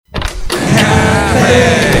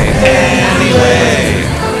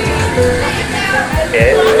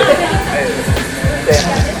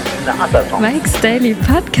Mike's Daily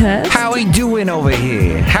Podcast. How we doing over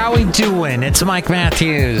here? How we doing? It's Mike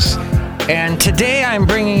Matthews. And today I'm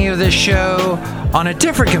bringing you this show on a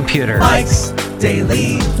different computer. Mike's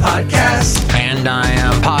Daily Podcast. And I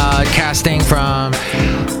am podcasting from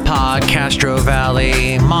Podcastro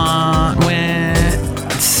Valley,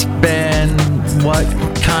 It's been what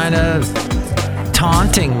kind of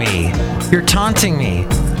taunting me? You're taunting me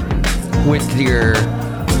with your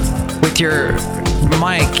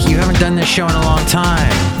Mike. You haven't done this show in a long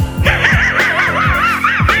time.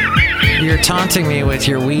 You're taunting me with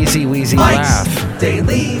your wheezy Mike's laugh.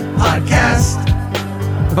 Daily Podcast.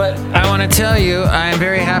 But I want to tell you, I'm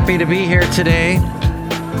very happy to be here today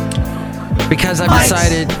because I've Mike's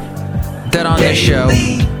decided that on this show,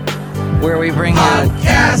 where we bring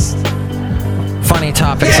Podcast. you funny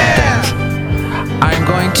topics and things, I'm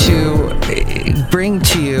going to bring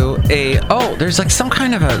to you there's like some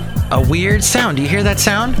kind of a weird sound. Do you hear that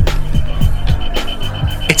sound?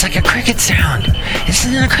 It's like a cricket sound.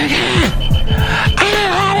 Isn't it a cricket?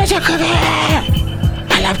 It's a cricket.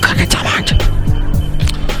 I love cricket so much.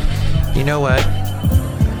 You know what?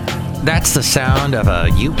 That's the sound of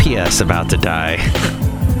a UPS about to die.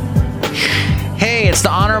 Hey, it's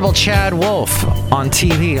the Honorable Chad Wolf on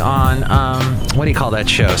TV on, what do you call that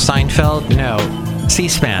show? Seinfeld? No.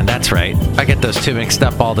 C-SPAN, that's right. I get those two mixed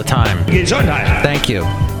up all the time. Thank you.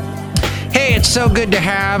 Hey, it's so good to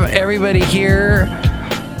have everybody here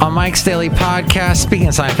on Mike's Daily Podcast. Speaking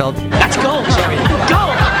of Seinfeld. Let's go, Jerry.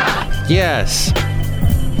 Go! Yes.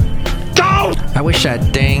 Go! I wish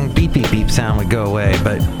that dang beep beep beep sound would go away,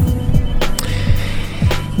 but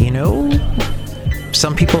you know,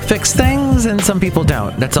 some people fix things and some people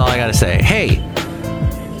don't. That's all I gotta say. Hey,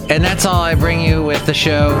 and that's all I bring you with the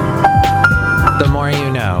show. The more you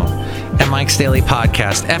know. And Mike's Daily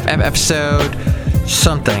Podcast, episode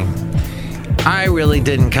something. I really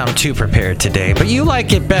didn't come too prepared today, but you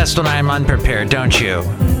like it best when I'm unprepared, don't you?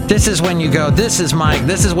 This is when you go, this is Mike.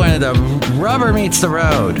 This is when the rubber meets the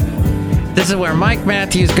road. This is where Mike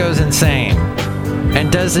Matthews goes insane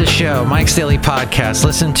and does this show, Mike's Daily Podcast.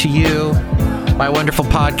 Listen to you, my wonderful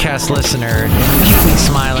podcast listener. Keep me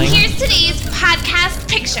smiling. Here's today's podcast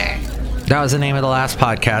picture. That was the name of the last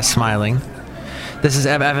podcast, Smiling. This is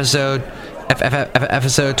episode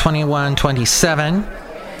 2127.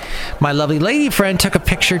 My lovely lady friend took a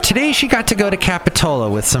picture. Today she got to go to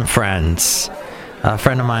Capitola with some friends. A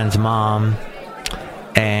friend of mine's mom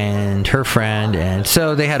and her friend. And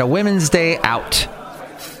so they had a Women's Day out.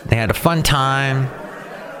 They had a fun time.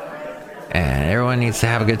 And everyone needs to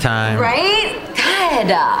have a good time. Right?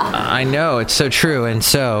 Good. I know, it's so true. And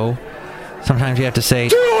so sometimes you have to say,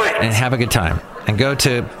 do it! And have a good time. And go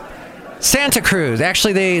to Santa Cruz.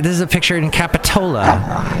 Actually, this is a picture in Capitola.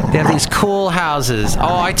 They have these cool houses.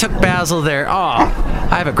 Oh, I took Basil there. Oh,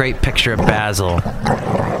 I have a great picture of Basil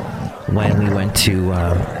when we went to,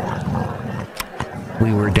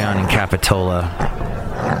 we were down in Capitola.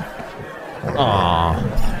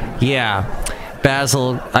 Oh, yeah.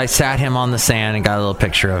 Basil, I sat him on the sand and got a little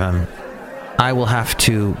picture of him. I will have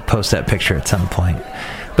to post that picture at some point.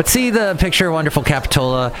 But see the picture of wonderful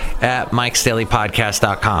Capitola at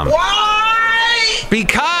mikesdailypodcast.com. Why?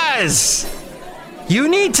 Because you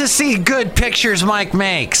need to see good pictures Mike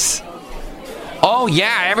makes. Oh,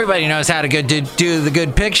 yeah, everybody knows how to do the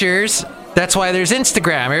good pictures. That's why there's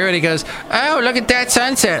Instagram. Everybody goes, oh, look at that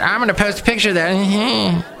sunset. I'm going to post a picture of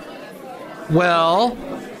that. Well,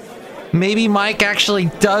 maybe Mike actually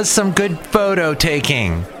does some good photo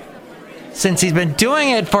taking. Since he's been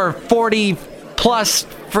doing it for 40 plus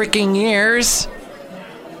freaking years.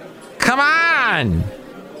 Come on!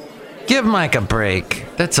 Give Mike a break.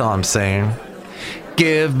 That's all I'm saying.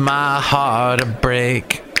 Give my heart a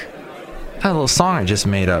break. That little song I just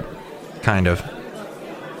made up. Kind of.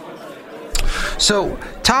 So,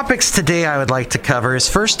 topics today I would like to cover is,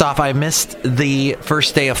 first off, I missed the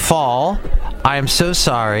first day of fall. I am so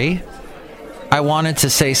sorry. I wanted to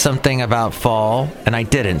say something about fall, and I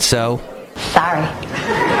didn't, so... Sorry.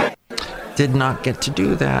 Did not get to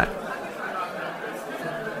do that.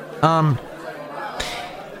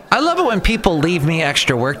 I love it when people leave me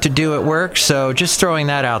extra work to do at work, so just throwing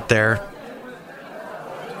that out there.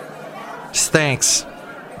 Just thanks.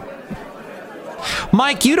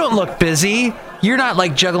 Mike, you don't look busy. You're not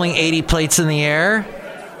like juggling 80 plates in the air.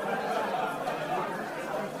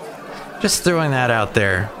 Just throwing that out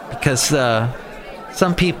there because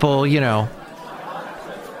some people, you know,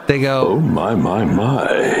 they go, oh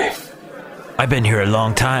my. I've been here a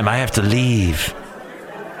long time. I have to leave.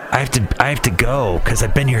 I have to go because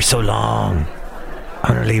I've been here so long.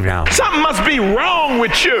 I'm gonna leave now. Something must be wrong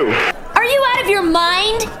with you. Are you out of your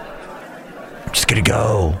mind? I'm just gonna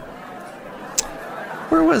go.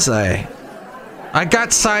 Where was I? I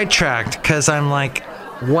got sidetracked because I'm like,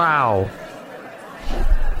 wow.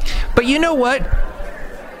 But you know what?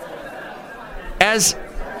 As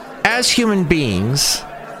human beings,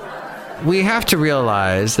 we have to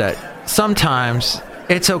realize that sometimes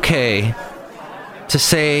it's okay to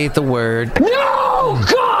say the word No,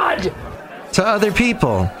 God! to other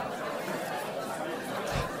people.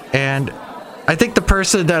 And I think the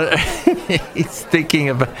person that he's thinking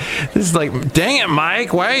about this is like, dang it,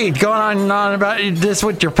 Mike, why are you going on and on about this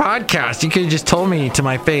with your podcast? You could have just told me to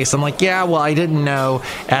my face. I'm like, yeah, well, I didn't know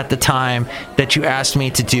at the time that you asked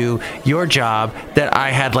me to do your job that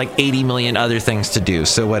I had like 80 million other things to do.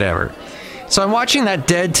 So whatever. So I'm watching that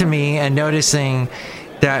Dead to Me and noticing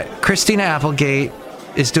that Christina Applegate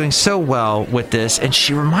is doing so well with this, and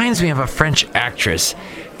she reminds me of a French actress.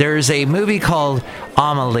 There's a movie called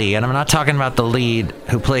Amélie, and I'm not talking about the lead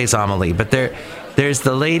who plays Amélie, but there's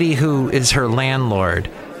the lady who is her landlord,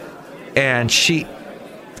 and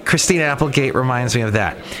Christina Applegate reminds me of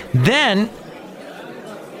that. Then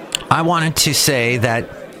I wanted to say that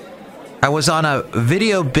I was on a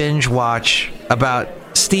video binge watch about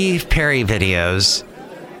Steve Perry videos,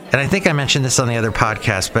 and I think I mentioned this on the other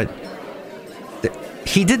podcast, but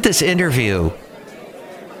he did this interview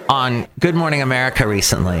on Good Morning America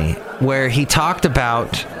recently where he talked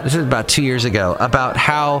about, this is about 2 years ago, about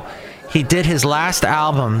how he did his last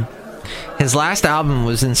album. His last album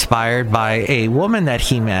was inspired by a woman that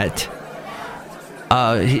he met,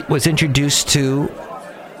 he was introduced to,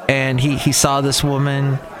 and he saw this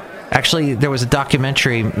woman. Actually, there was a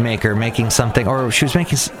documentary maker making something, or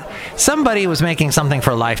somebody was making something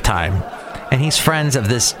for Lifetime, and he's friends of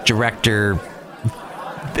this director,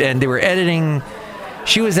 and they were editing,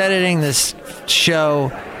 she was editing this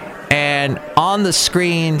show, and on the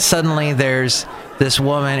screen, suddenly there's this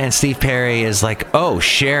woman, and Steve Perry is like, oh,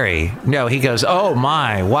 Sherry. No, he goes, oh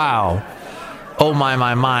my, wow. Oh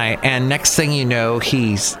my. And next thing you know,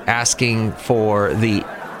 he's asking for the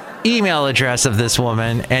email address of this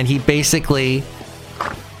woman, and he basically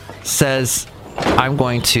says,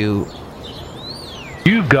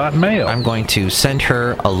 You've got mail. I'm going to send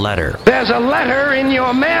her a letter. There's a letter in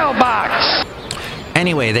your mailbox.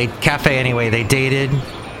 Anyway, they dated.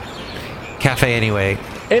 Cafe Anyway.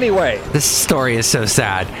 Anyway. This story is so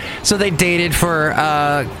sad. So they dated for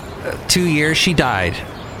 2 years. She died.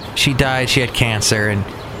 She had cancer, and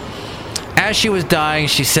as she was dying,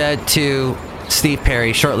 she said to Steve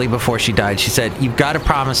Perry shortly before she died, she said, you've got to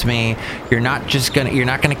promise me you're not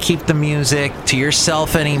gonna keep the music to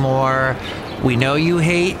yourself anymore. We know you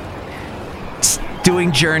hate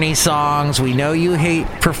doing Journey songs. We know you hate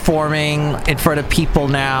performing in front of people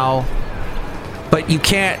now, but you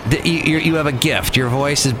can't. You have a gift. Your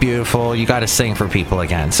voice is beautiful. You got to sing for people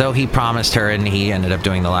again. So he promised her, and he ended up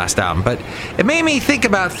doing the last album. But it made me think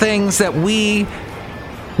about things that we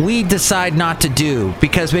decide not to do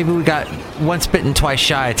because maybe we got once bitten, twice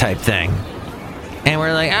shy type thing, and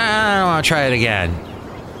we're like, I don't want to try it again.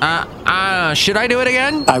 Should I do it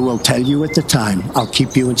again? I will tell you at the time. I'll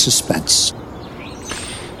keep you in suspense.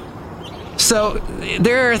 So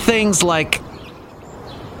there are things like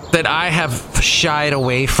that I have shied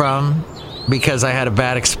away from because I had a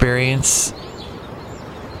bad experience,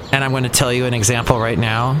 and I'm going to tell you an example right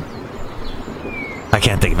now. I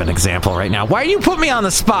can't think of an example right now. Why do you put me on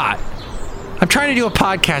the spot? I'm trying to do a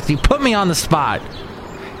podcast. You put me on the spot,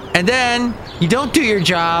 and then you don't do your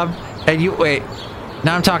job, and you wait.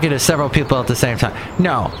 Now I'm talking to several people at the same time.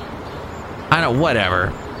 No, I know,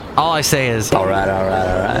 whatever. All I say is, all right.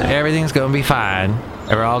 Everything's going to be fine.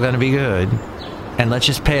 We're all going to be good. And let's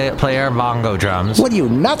just play our bongo drums. What are you,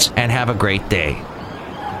 nuts? And have a great day.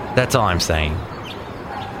 That's all I'm saying.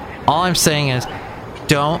 All I'm saying is,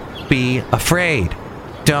 don't be afraid.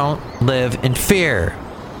 Don't live in fear.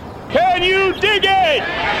 Can you dig it?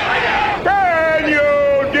 Can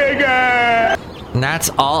you dig it? And that's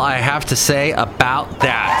all I have to say about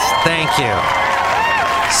that. Thank you.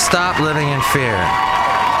 Stop living in fear.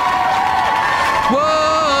 Whoa.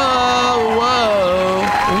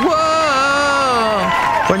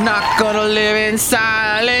 We're not gonna live in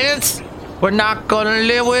silence. We're not gonna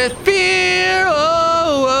live with fear.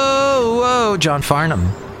 Whoa. John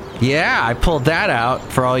Farnham. Yeah, I pulled that out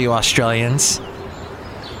for all you Australians.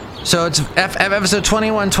 So it's episode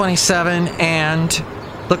 2127, and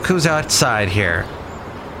look who's outside here.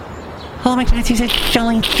 Hello, Mike Matthews. It's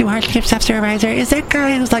Jolene Stewart, Gift Staff Supervisor. Is that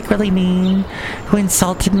guy who's like really mean, who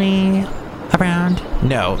insulted me around?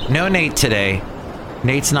 No Nate today.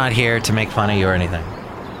 Nate's not here to make fun of you or anything.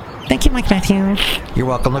 Thank you, Mike Matthews. You're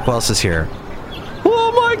welcome. Look who else is here.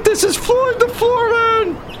 Hello, Mike. This is Floyd the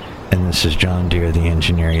Floorman. And this is John Deere, the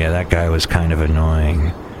engineer. Yeah, that guy was kind of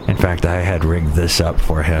annoying. In fact, I had rigged this up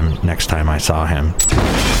for him next time I saw him.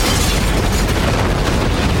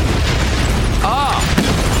 Oh!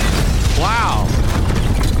 Wow!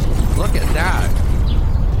 Look at that.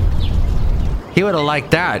 He would have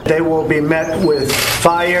liked that. They will be met with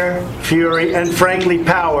fire, fury, and frankly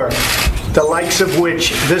power, the likes of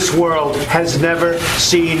which this world has never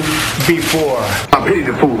seen before. I pity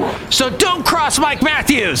the fool. So don't cross Mike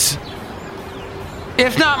Matthews!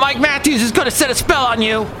 If not, Mike Matthews is going to set a spell on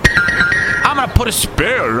you. I'm going to put a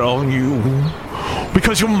spell on you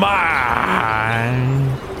because you're mine.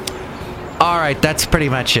 All right, that's pretty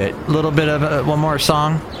much it. A little bit of one more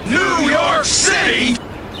song. New York City!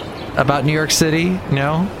 About New York City?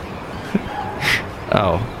 No?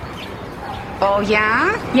 Oh. Oh,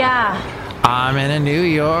 yeah? Yeah. I'm in a New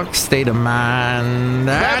York state of mind.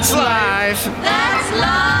 That's life. That's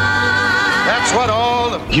love. That's what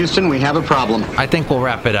all of Houston, we have a problem. I think we'll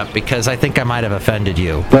wrap it up because I think I might have offended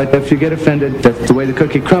you. But if you get offended, that's the way the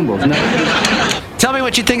cookie crumbles. No. Tell me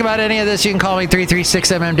what you think about any of this. You can call me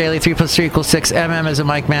 336MM Daily. 3 + 3 = 6. MM as in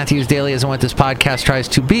Mike Matthews. Daily as in what this podcast tries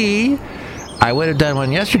to be. I would have done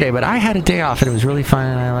one yesterday, but I had a day off and it was really fun,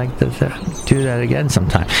 and I like to do that again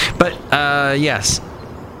sometime. But yes.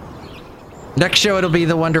 Next show, it'll be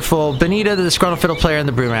the wonderful Benita, the disgruntled fiddle player, and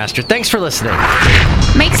the brewmaster. Thanks for listening.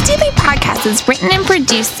 Mike's Daily Podcast is written and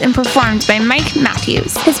produced and performed by Mike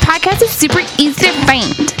Matthews. His podcast is super easy to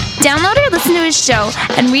find. Download or listen to his show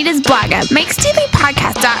and read his blog at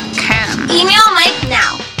mikesdailypodcast.com. Email Mike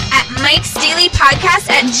now at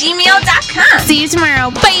mikesdailypodcast@gmail.com. See you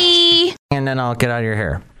tomorrow. Bye. And then I'll get out of your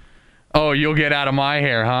hair. Oh, you'll get out of my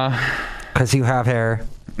hair, huh? Because you have hair.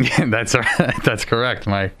 Yeah, that's right. That's correct,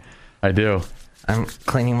 Mike. I do. I'm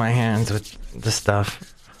cleaning my hands with the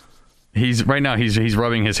stuff. He's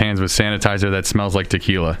rubbing his hands with sanitizer that smells like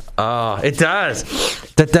tequila. Oh, it does.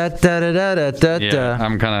 Da, da, da, da, da, da, Yeah, da.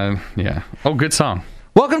 I'm kind of, yeah. Oh, good song.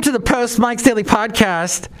 Welcome to the Post Mike's Daily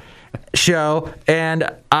Podcast show, and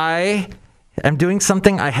I am doing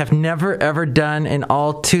something I have never ever done in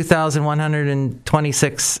all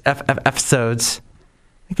 2,126 episodes. I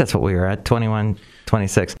think that's what we were at,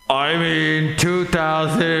 2126. I mean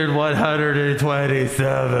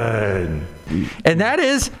 2,127. And that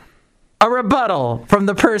is a rebuttal from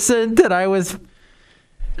the person that I was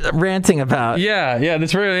ranting about. Yeah,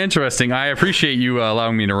 that's really interesting. I appreciate you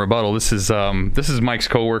allowing me to rebuttal. This is Mike's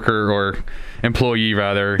coworker, or employee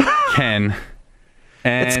rather, Ken.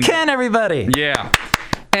 And it's Ken, everybody. Yeah.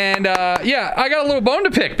 And I got a little bone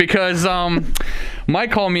to pick because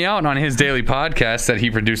Mike called me out on his daily podcast that he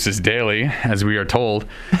produces daily, as we are told.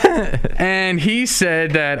 And he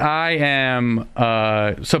said that I am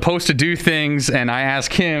supposed to do things, and I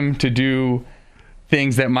ask him to do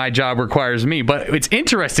things that my job requires me. But it's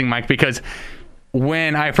interesting, Mike, because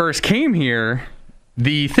when I first came here,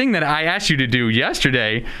 the thing that I asked you to do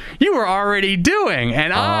yesterday, you were already doing.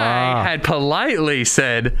 And I had politely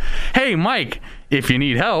said, hey, Mike, if you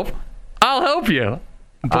need help, I'll help you.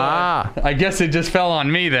 But I guess it just fell on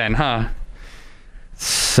me then, huh?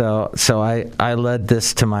 So I led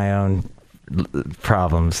this to my own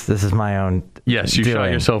problems. This is my own. Yes, you shot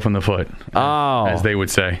yourself in the foot. As they would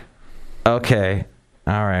say. Okay.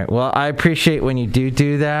 All right. Well, I appreciate when you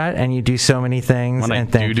do that, and you do so many things. When I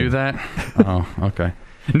do that? Oh, okay.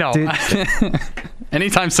 No.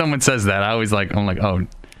 Anytime someone says that, I'm like, oh.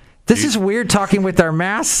 This is weird talking with our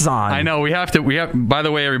masks on. I know. We have. By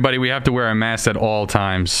the way, everybody, we have to wear our masks at all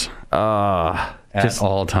times. At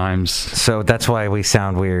all times. So that's why we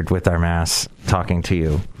sound weird with our masks talking to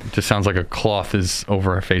you. It just sounds like a cloth is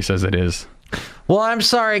over our face as it is. Well, I'm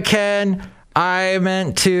sorry, Ken.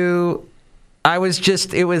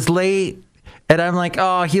 It was late, and I'm like,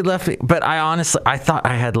 oh, he left me. But I thought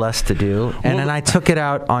I had less to do, and then I took it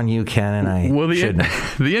out on you, Ken, and I shouldn't.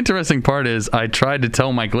 The interesting part is I tried to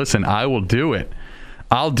tell Mike, listen, I will do it.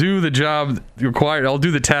 I'll do the job required. I'll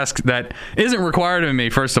do the task that isn't required of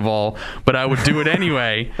me, first of all, but I would do it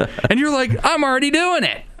anyway. And you're like, I'm already doing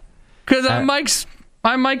it because I'm Mike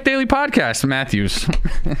Daily Podcast Matthews.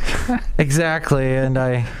 Exactly, and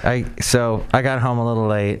so I got home a little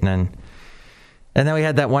late, and then we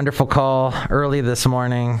had that wonderful call early this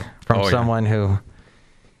morning from someone who.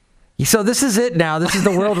 So this is it now. This is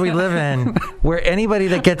the world we live in, where anybody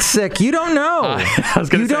that gets sick, you don't know.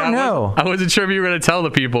 You don't know. I wasn't sure if you were going to tell the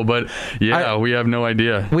people, but we have no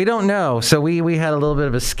idea. We don't know. So we had a little bit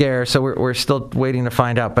of a scare. So we're still waiting to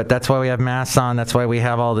find out. But that's why we have masks on. That's why we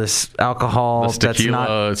have all this alcohol. This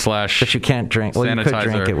tequila that you can't drink. Well, you could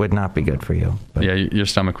drink. It would not be good for you. But. Yeah, your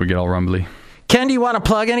stomach would get all rumbly. Ken, do you want to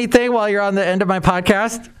plug anything while you're on the end of my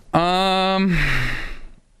podcast?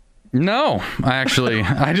 No, I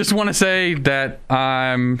just want to say that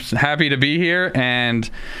I'm happy to be here, and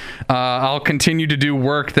I'll continue to do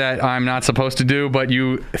work that I'm not supposed to do, but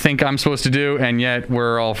you think I'm supposed to do, and yet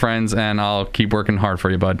we're all friends, and I'll keep working hard for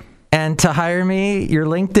you, bud. And to hire me, your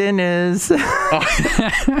LinkedIn is...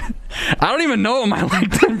 I don't even know what my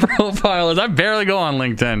LinkedIn profile is. I barely go on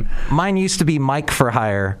LinkedIn. Mine used to be Mike for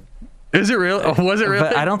Hire. Is it real? Was it really?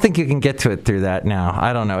 But I don't think you can get to it through that now.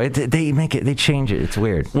 I don't know. They change it. It's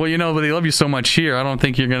weird. Well, but they love you so much here. I don't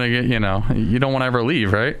think you're gonna get. You don't want to ever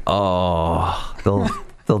leave, right? Oh,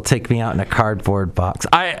 they'll take me out in a cardboard box.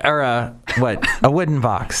 A wooden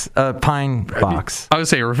box, a pine box. I would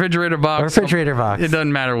say a refrigerator box. A refrigerator box. It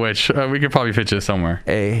doesn't matter which. We could probably fit you somewhere.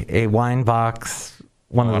 A wine box.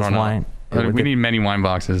 One of those wine. We need many wine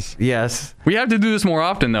boxes. Yes. We have to do this more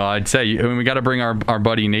often, though, I'd say. I mean, we got to bring our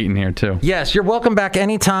buddy Nate in here, too. Yes, you're welcome back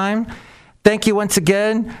anytime. Thank you once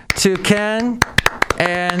again to Ken.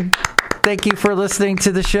 And thank you for listening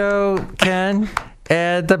to the show, Ken.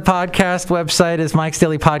 And the podcast website is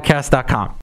mikesdailypodcast.com.